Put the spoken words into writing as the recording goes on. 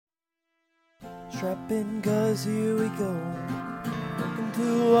Strap in, cause here we go. Welcome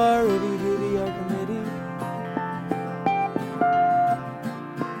to our itty bitty Archimedes.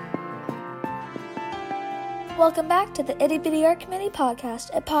 Welcome back to the Itty Bitty Archimedes podcast,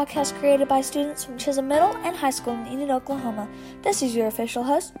 a podcast created by students from Chisholm Middle and High School in Enid, Oklahoma. This is your official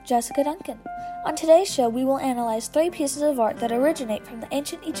host, Jessica Duncan. On today's show, we will analyze 3 pieces of art that originate from the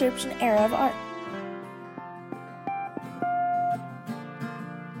ancient Egyptian era of art.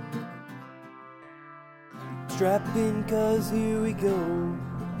 Strap in, cause here we go.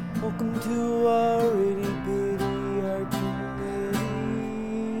 Welcome to our itty bitty Archimedes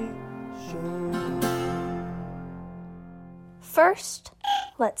show. First,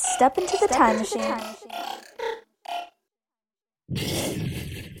 let's step into the time machine.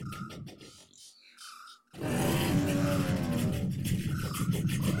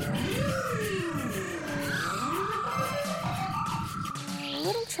 A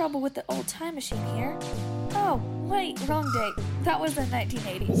little trouble with the old time machine here. Oh, wait, wrong date. That was the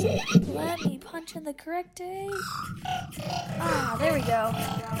 1980s. Let me punch in the correct date. Ah, there we go.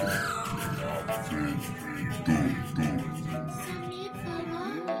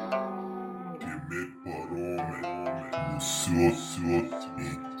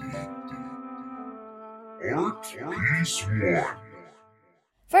 Art Piece 1.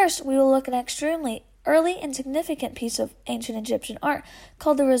 First, we will look at an extremely early and significant piece of ancient Egyptian art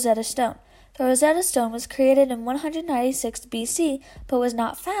called the Rosetta Stone. The Rosetta Stone was created in 196 BC, but was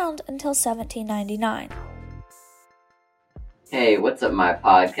not found until 1799. Hey, what's up, my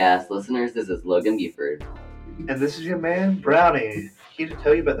podcast listeners? This is Logan Buford. And this is your man, Brownie, here to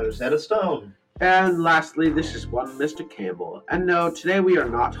tell you about the Rosetta Stone. And lastly, this is one Mr. Campbell. And no, today we are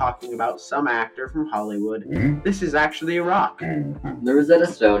not talking about some actor from Hollywood. This is actually a rock. The Rosetta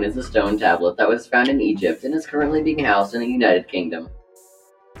Stone is a stone tablet that was found in Egypt and is currently being housed in the United Kingdom.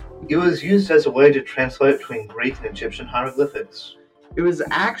 It was used as a way to translate between Greek and Egyptian hieroglyphics. It was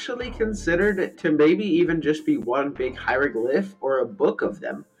actually considered to maybe even just be one big hieroglyph or a book of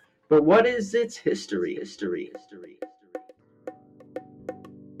them. But what is its history?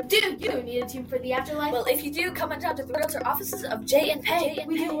 Dude, you need a tube for the afterlife? Well, if you do, come on down to the realtor offices of J & Pay.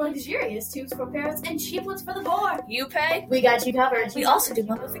 We do luxurious tubes for parents and cheap ones for the poor. You pay? We got you covered. We also do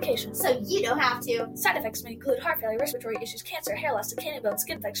mummification. So you don't have to. Side effects may include heart failure, respiratory issues, cancer, hair loss, kidney bone,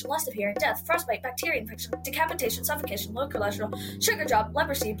 skin infection, loss of hearing, death, frostbite, bacteria infection, decapitation, suffocation, low cholesterol, sugar drop,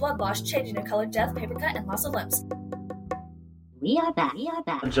 leprosy, blood loss, changing of color, death, paper cut, and loss of limbs. We are back.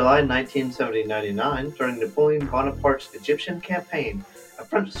 On July 19, 1799, during Napoleon Bonaparte's Egyptian campaign, a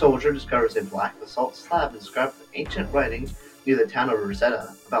French soldier discovers a black basalt slab inscribed with ancient writings near the town of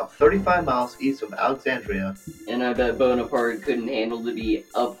Rosetta, about 35 miles east of Alexandria. And I bet Bonaparte couldn't handle to be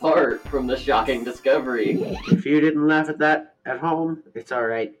apart from the shocking discovery. If you didn't laugh at that at home, it's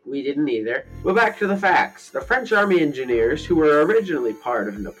alright. We didn't either. But back to the facts. The French army engineers, who were originally part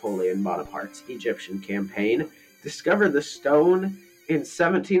of Napoleon Bonaparte's Egyptian campaign, discovered the stone in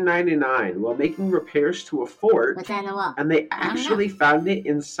 1799 while making repairs to a fort. What's that in the wall? And they actually found it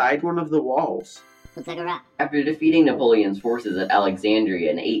inside one of the walls. Looks like a rock. After defeating Napoleon's forces at Alexandria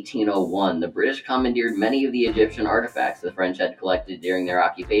in 1801, the British commandeered many of the Egyptian artifacts the French had collected during their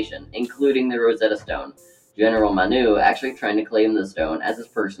occupation, including the Rosetta Stone. General Manu actually tried to claim the stone as his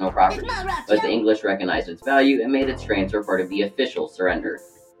personal property, but the English recognized its value and made its transfer part of the official surrender.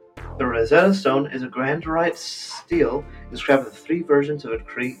 The Rosetta Stone is a granite stele inscribed with 3 versions of a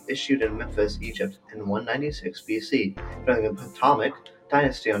decree issued in Memphis, Egypt in 196 BC during the Ptolemaic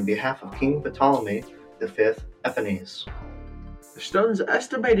dynasty on behalf of King Ptolemy V Epiphanes. The stone's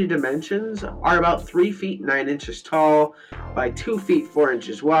estimated dimensions are about 3 feet 9 inches tall by 2 feet 4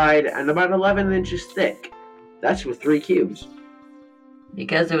 inches wide and about 11 inches thick. That's with 3 cubes.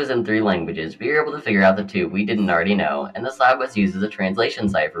 Because it was in 3 languages, we were able to figure out the 2 we didn't already know, and the slab was used as a translation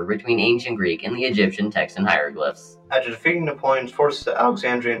cipher between ancient Greek and the Egyptian text and hieroglyphs. After defeating Napoleon's forces at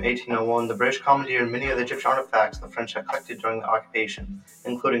Alexandria in 1801, the British commandeered many of the Egyptian artifacts the French had collected during the occupation,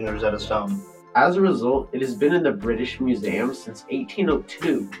 including the Rosetta Stone. As a result, it has been in the British Museum since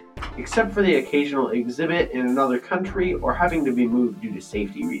 1802, except for the occasional exhibit in another country or having to be moved due to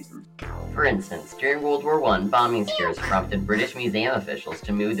safety reasons. For instance, during World War I, bombing scares prompted British museum officials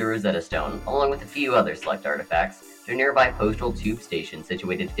to move the Rosetta Stone, along with a few other select artifacts, to a nearby postal tube station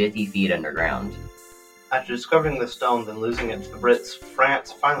situated 50 feet underground. After discovering the stone, then losing it to the Brits,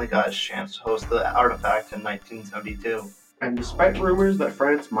 France finally got its chance to host the artifact in 1972. And despite rumors that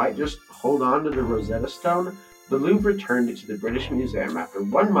France might just hold on to the Rosetta Stone, the Louvre returned it to the British Museum after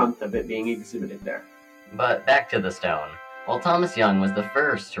 1 month of it being exhibited there. But back to the stone. While Thomas Young was the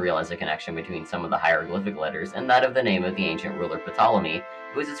first to realize a connection between some of the hieroglyphic letters and that of the name of the ancient ruler Ptolemy,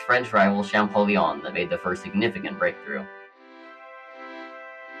 It was his French rival Champollion that made the first significant breakthrough.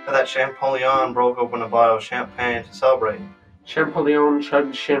 That Champollion broke open a bottle of champagne to celebrate. Champollion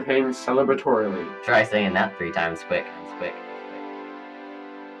chugged champagne celebratorily. Try saying that 3 times quick.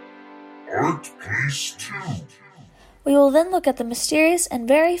 Art Piece 2. We will then look at the mysterious and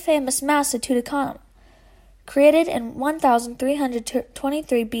very famous Mask of Tutankhamun, created in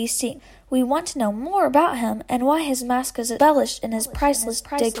 1323 BC. We want to know more about him and why his mask is embellished in his priceless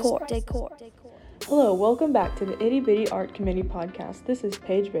decor. Hello, welcome back to the Itty Bitty Art Committee podcast. This is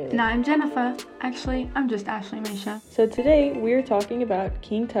Paige Bailey. And I'm Jennifer. Actually, I'm just Ashley Misha. So today we are talking about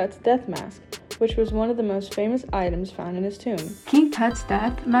King Tut's death mask, which was one of the most famous items found in his tomb. King Tut's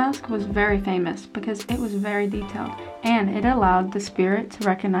death mask was very famous because it was very detailed, and it allowed the spirit to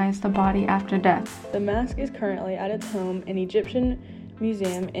recognize the body after death. The mask is currently at its home in Egyptian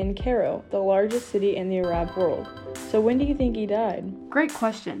Museum in Cairo, the largest city in the Arab world. So when do you think he died? Great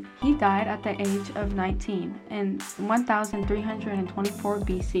question. He died at the age of 19 in 1324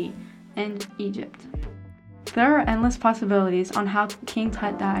 BC in Egypt. There are endless possibilities on how King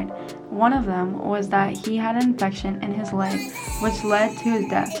Tut died. One of them was that he had an infection in his leg, which led to his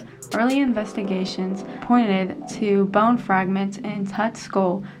death. Early investigations pointed to bone fragments in Tut's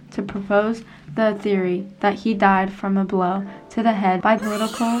skull to propose the theory that he died from a blow to the head by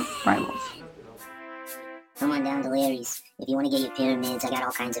political rivals. Come on down to Larry's. If you want to get your pyramids, I got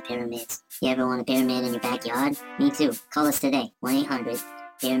all kinds of pyramids. You ever want a pyramid in your backyard? Me too. Call us today,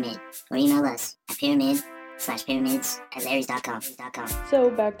 1-800-PYRAMID, or email us at pyramid/pyramids@larrys.com. So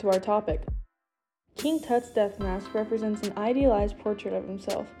back to our topic. King Tut's death mask represents an idealized portrait of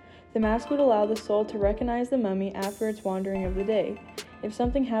himself. The mask would allow the soul to recognize the mummy after its wandering of the day. If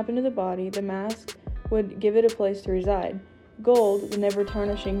something happened to the body, the mask would give it a place to reside. Gold, the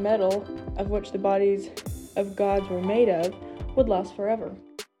never-tarnishing metal of which the bodies of gods were made of, would last forever.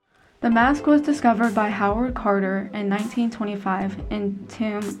 The mask was discovered by Howard Carter in 1925 in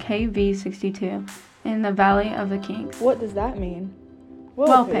tomb KV62 in the Valley of the Kings. What does that mean?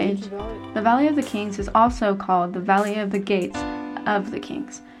 Well, Paige, the Valley of the Kings is also called the Valley of the Gates of the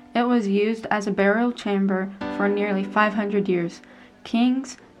Kings. It was used as a burial chamber for nearly 500 years.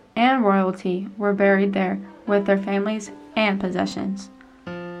 Kings and royalty were buried there with their families and possessions.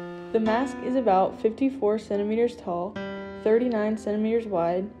 The mask is about 54 centimeters tall, 39 centimeters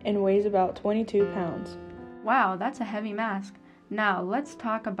wide, and weighs about 22 pounds. Wow, that's a heavy mask. Now let's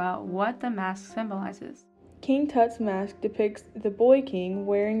talk about what the mask symbolizes. King Tut's mask depicts the boy king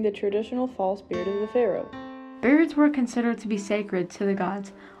wearing the traditional false beard of the pharaoh. Beards were considered to be sacred to the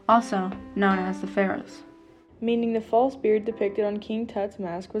gods, also known as the pharaohs. Meaning the false beard depicted on King Tut's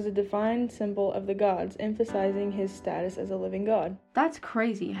mask was a divine symbol of the gods, emphasizing his status as a living god. That's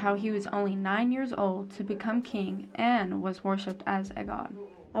crazy how he was only 9 years old to become king and was worshipped as a god.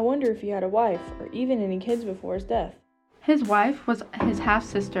 I wonder if he had a wife or even any kids before his death. His wife was his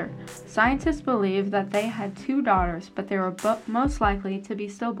half-sister. Scientists believe that they had 2 daughters, but they were most likely to be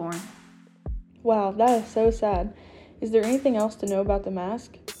stillborn. Wow, that is so sad. Is there anything else to know about the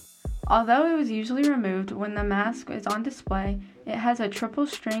mask? Although it was usually removed when the mask is on display, it has a triple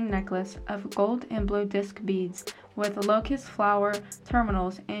string necklace of gold and blue disc beads with locust flower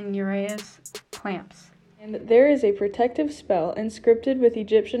terminals and uraeus clamps. And there is a protective spell inscripted with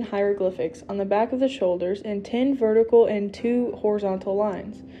Egyptian hieroglyphics on the back of the shoulders in 10 vertical and 2 horizontal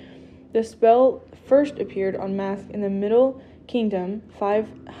lines. The spell first appeared on masks in the Middle Kingdom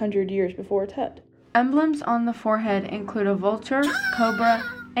 500 years before Tut. Emblems on the forehead include a vulture, cobra,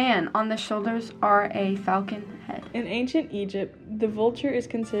 and on the shoulders are a falcon head. In ancient Egypt, the vulture is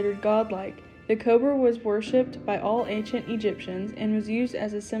considered godlike. The cobra was worshipped by all ancient Egyptians and was used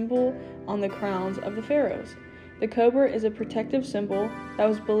as a symbol on the crowns of the pharaohs. The cobra is a protective symbol that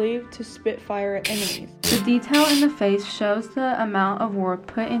was believed to spit fire at enemies. The detail in the face shows the amount of work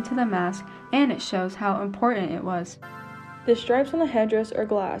put into the mask, and it shows how important it was. The stripes on the headdress are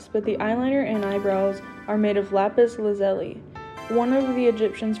glass, but the eyeliner and eyebrows are made of lapis lazuli, one of the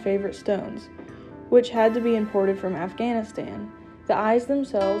Egyptians' favorite stones, which had to be imported from Afghanistan. The eyes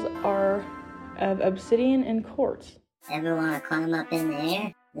themselves are of obsidian and quartz. Ever want to climb up in the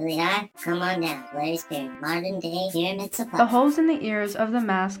air really high? Come on down. Larry's Pyramid, modern day pyramid supply. The holes in the ears of the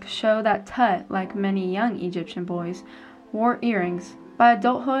mask show that Tut, like many young Egyptian boys, wore earrings. By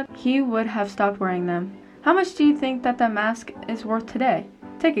adulthood, he would have stopped wearing them. How much do you think that the mask is worth today?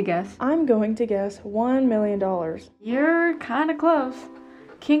 Take a guess. I'm going to guess $1 million. You're kinda close.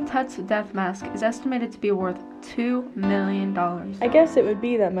 King Tut's death mask is estimated to be worth $2 million. I guess it would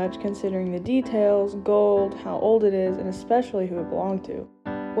be that much considering the details, gold, how old it is, and especially who it belonged to.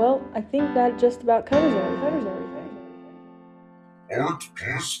 Well, I think that just about covers everything. Art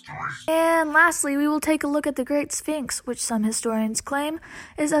plus 3. And lastly, we will take a look at the Great Sphinx, which some historians claim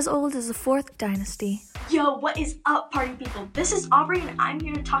is as old as the 4th dynasty. Yo, what is up, party people? This is Aubrey, and I'm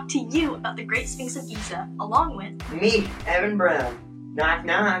here to talk to you about the Great Sphinx of Giza, along with... Me, Evan Brown. Knock,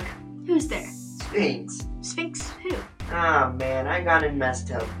 knock. Who's there? Sphinx. Sphinx who? Oh man, I got it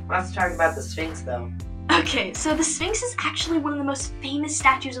messed up. Let's talk about the Sphinx though. Okay, so the Sphinx is actually one of the most famous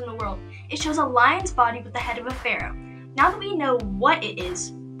statues in the world. It shows a lion's body with the head of a pharaoh. Now that we know what it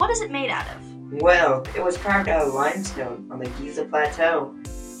is, what is it made out of? Well, it was carved out of limestone on the Giza Plateau,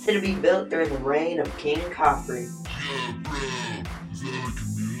 said to be built during the reign of King Khafre.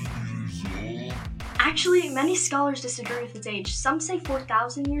 Actually, many scholars disagree with its age. Some say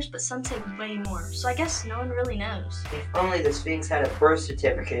 4,000 years, but some say way more. So I guess no one really knows. If only the Sphinx had a birth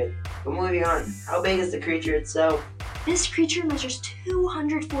certificate. But moving on, how big is the creature itself? This creature measures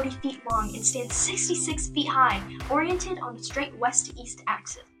 240 feet long and stands 66 feet high, oriented on a straight west-to-east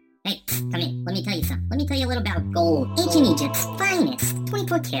axis. Hey, come here. Let me tell you something. Let me tell you a little about gold. Ancient Egypt's finest.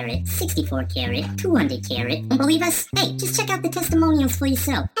 24 karat, 64 karat, 200 karat. Don't believe us? Hey, just check out the testimonials for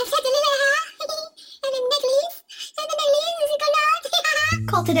yourself. I said the little and the necklace. And the necklace is going on.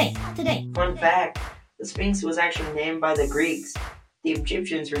 Call today. Fun fact, the Sphinx was actually named by the Greeks. The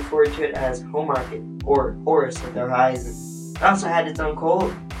Egyptians referred to it as Homarket, or Horus of the Horizon. It also had its own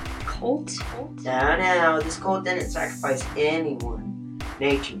cult. Cult? Now, this cult didn't sacrifice anyone in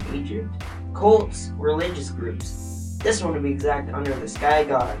ancient Egypt. Cults were religious groups. This one to be exact under the sky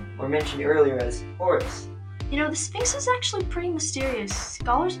god, or mentioned earlier as Horus. You know, the Sphinx is actually pretty mysterious.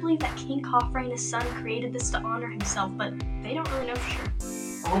 Scholars believe that King Khafre and his son created this to honor himself, but they don't really know for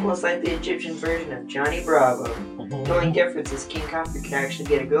sure. Almost like the Egyptian version of Johnny Bravo. The only difference is King Khafre could actually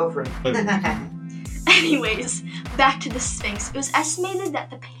get a girlfriend. Anyways, back to the Sphinx. It was estimated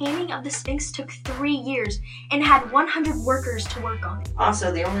that the painting of the Sphinx took 3 years and had 100 workers to work on it.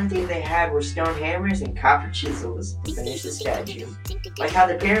 Also, the only thing they had were stone hammers and copper chisels to finish the statue. Like how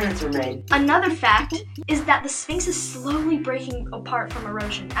the pyramids were made. Another fact is that the Sphinx is slowly breaking apart from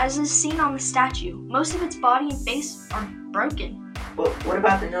erosion, as is seen on the statue. Most of its body and face are broken. But what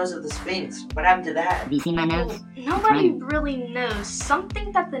about the nose of the Sphinx? What happened to that? Have you seen my nose? Nobody really knows. Some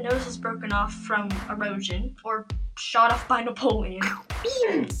think that the nose was broken off from erosion or shot off by Napoleon.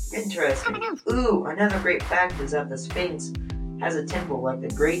 Interesting. Ooh, another great fact is that the Sphinx has a temple like the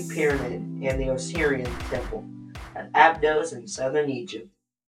Great Pyramid and the Osirian Temple at Abydos in southern Egypt.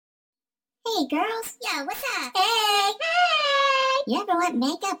 Hey, girls. Yo, what's up? Hey! You ever want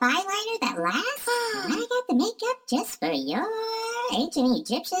makeup eyeliner that lasts? I got the makeup just for your ancient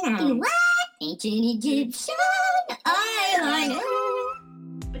Egyptian eyes. What? Ancient Egyptian eyeliner.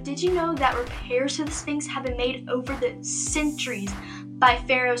 But did you know that repairs to the Sphinx have been made over the centuries by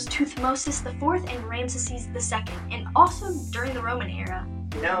pharaohs Thutmose IV and Ramesses II, and also during the Roman era?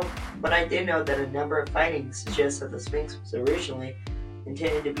 No, but I did know that a number of findings suggest that the Sphinx was originally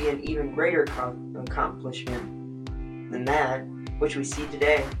intended to be an even greater accomplishment than that which we see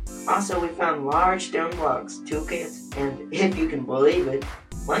today. Also, we found large stone blocks, toolkits, and, if you can believe it,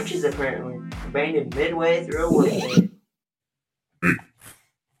 lunches apparently, abandoned midway through a woodland. Hey,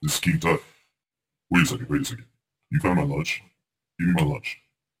 this is King Tut. Wait a second. You found my lunch? Give me my lunch.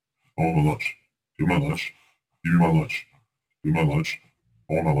 I want my lunch. Give me my lunch. Give me my lunch. Give me my lunch.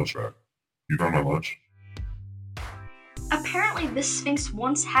 I want my lunch back. You found my lunch? Apparently, this Sphinx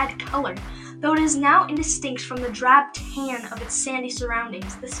once had color, though it is now indistinct from the drab tan of its sandy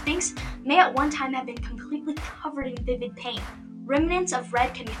surroundings. The Sphinx may at one time have been completely covered in vivid paint. Remnants of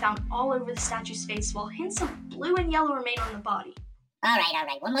red can be found all over the statue's face, while hints of blue and yellow remain on the body. All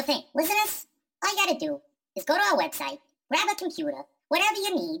right. One more thing. Listeners, all you gotta do is go to our website, grab a computer, whatever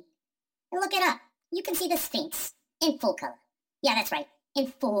you need, and look it up. You can see the Sphinx in full color. Yeah, that's right, in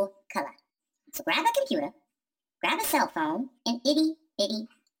full color. So grab a computer, grab a cell phone, and itty-bitty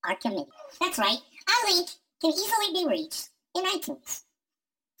Archimedes. That's right, our link can easily be reached in iTunes.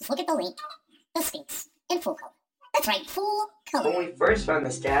 Just look at the link, the Sphinx, in full color. That's right, full color. When we first found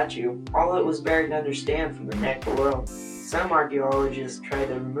the statue, all it was buried understand from the neck below. Some archaeologists tried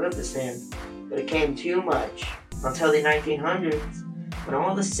to remove the sand, but it came too much. Until the 1900s, when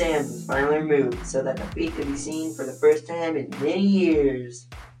all the sand was finally removed so that the feet could be seen for the first time in many years.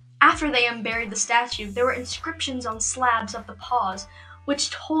 After they unburied the statue, there were inscriptions on slabs of the paws, which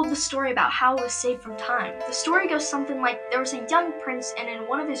told the story about how it was saved from time. The story goes something like, there was a young prince, and in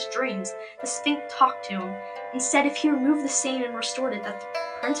one of his dreams, the Sphinx talked to him, and said if he removed the sand and restored it, that the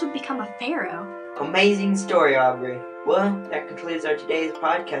prince would become a pharaoh. Amazing story, Aubrey. Well, that concludes our today's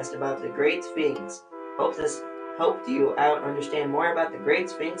podcast about the Great Sphinx. Hope this helped you out understand more about the Great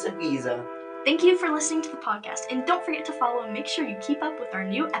Sphinx of Giza. Thank you for listening to the podcast, and don't forget to follow and make sure you keep up with our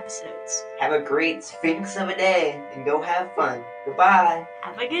new episodes. Have a great Sphinx of a day, and go have fun. Goodbye.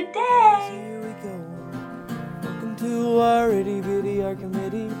 Have a good day. Here we go. Welcome to our itty bitty art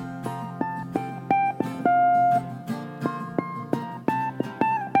committee.